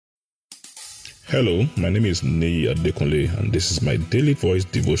Hello, my name is Neyi Adekunle, and this is my daily voice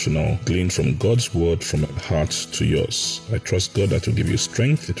devotional gleaned from God's word from my heart to yours. I trust God that will give you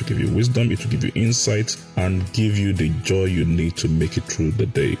strength, it will give you wisdom, it will give you insight, and give you the joy you need to make it through the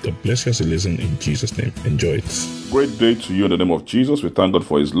day. God bless you as you listen in Jesus' name. Enjoy it. Great day to you in the name of Jesus. We thank God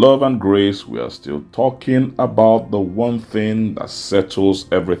for His love and grace. We are still talking about the one thing that settles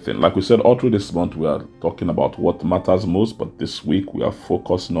everything. Like we said, all through this month, we are talking about what matters most, but this week we are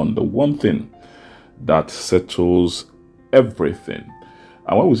focusing on the one thing that settles everything.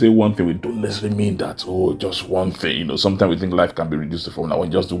 And when we say one thing, we don't necessarily mean that, just one thing. Sometimes we think life can be reduced to formula. When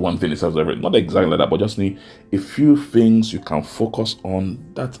just do one thing, it settles everything. Not exactly like that, but just need a few things you can focus on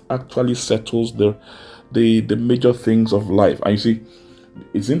that actually settles the major things of life. And you see,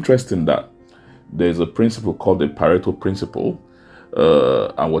 it's interesting that there's a principle called the Pt2 principle.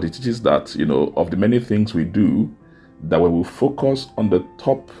 And what it teaches that, of the many things we do, that when we focus on the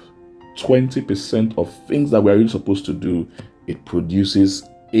top 20% of things that we're really supposed to do, it produces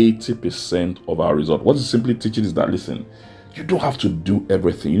 80% of our result. What it's simply teaching is that, listen, you don't have to do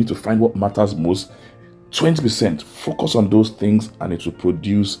everything. You need to find what matters most. 20%, focus on those things, and it will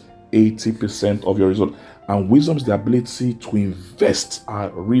produce 80% of your result. And wisdom is the ability to invest our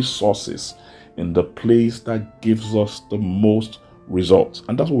resources in the place that gives us the most results.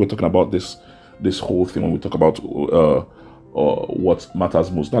 And that's what we're talking about this whole thing when we talk about what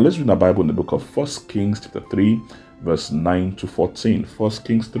matters most. Now let's read the Bible in the book of 1 Kings chapter 3 verse 9 to 14. 1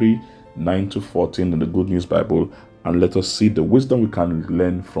 Kings 3 9 to 14 in the Good News Bible, and let us see the wisdom we can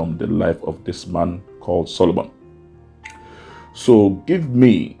learn from the life of this man called Solomon. So give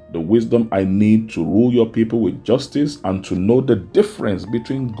me the wisdom I need to rule your people with justice and to know the difference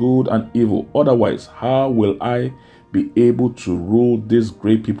between good and evil. Otherwise, how will I be able to rule this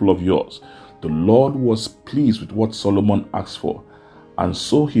great people of yours? The Lord was pleased with what Solomon asked for, and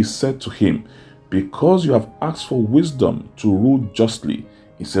so he said to him, because you have asked for wisdom to rule justly,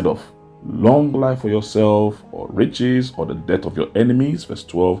 instead of long life for yourself, or riches, or the death of your enemies, verse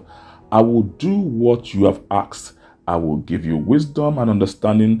 12, I will do what you have asked. I will give you wisdom and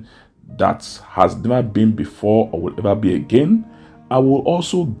understanding that has never been before or will ever be again. I will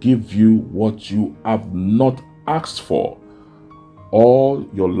also give you what you have not asked for. All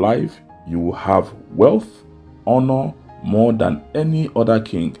your life, you will have wealth, honor more than any other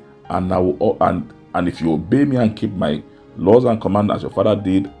king, and if you obey me and keep my laws and commands as your father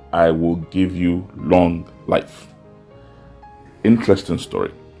did, I will give you long life. Interesting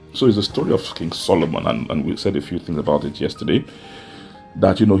story. So it's the story of King Solomon, and we said a few things about it yesterday.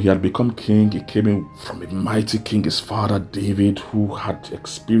 That, he had become king. He came in from a mighty king, his father David, who had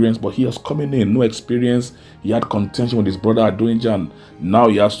experience, but he was coming in, no experience. He had contention with his brother Adonijah, and now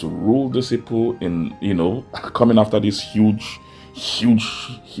he has to rule this people in, coming after this hugely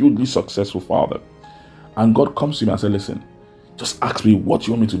successful father. And God comes to him and says, listen, just ask me what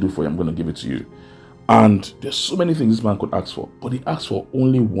you want me to do for you. I'm going to give it to you. And there's so many things this man could ask for, but he asked for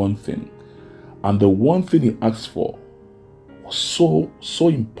only one thing. And the one thing he asked for so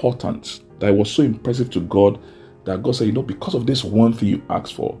important, that it was so impressive to God, that God said, because of this one thing you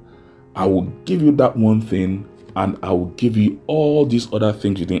asked for, I will give you that one thing, and I will give you all these other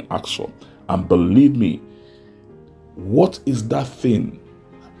things you didn't ask for. And believe me, what is that thing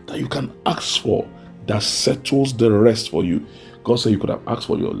that you can ask for that settles the rest for you? God said you could have asked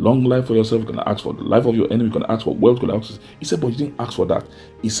for your long life for yourself, you could have asked for the life of your enemy, you could have asked for wealth, you could have asked. He said, but you didn't ask for that.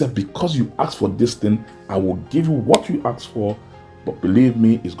 He said, because you asked for this thing, I will give you what you asked for, but believe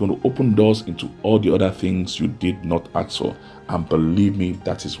me, it's going to open doors into all the other things you did not ask for. And believe me,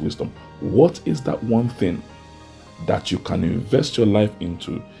 that is wisdom. What is that one thing that you can invest your life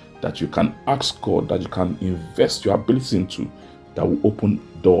into, that you can ask God, that you can invest your abilities into, that will open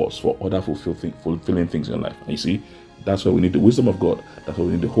doors for other fulfilling things in your life? And you see, that's why we need the wisdom of God. That's why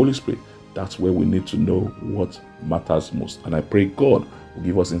we need the Holy Spirit. That's where we need to know what matters most. And I pray God will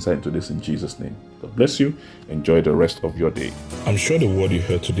give us insight into this in Jesus' name. God bless you. Enjoy the rest of your day. I'm sure the word you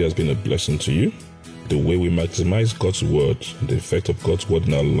heard today has been a blessing to you. The way we maximize God's word, the effect of God's word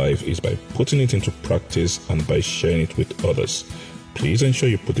in our life, is by putting it into practice and by sharing it with others. Please ensure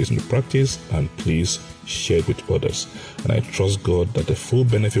you put this into practice, and please share it with others. And I trust God that the full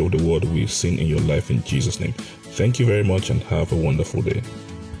benefit of the word will be seen in your life in Jesus' name. Thank you very much, and have a wonderful day.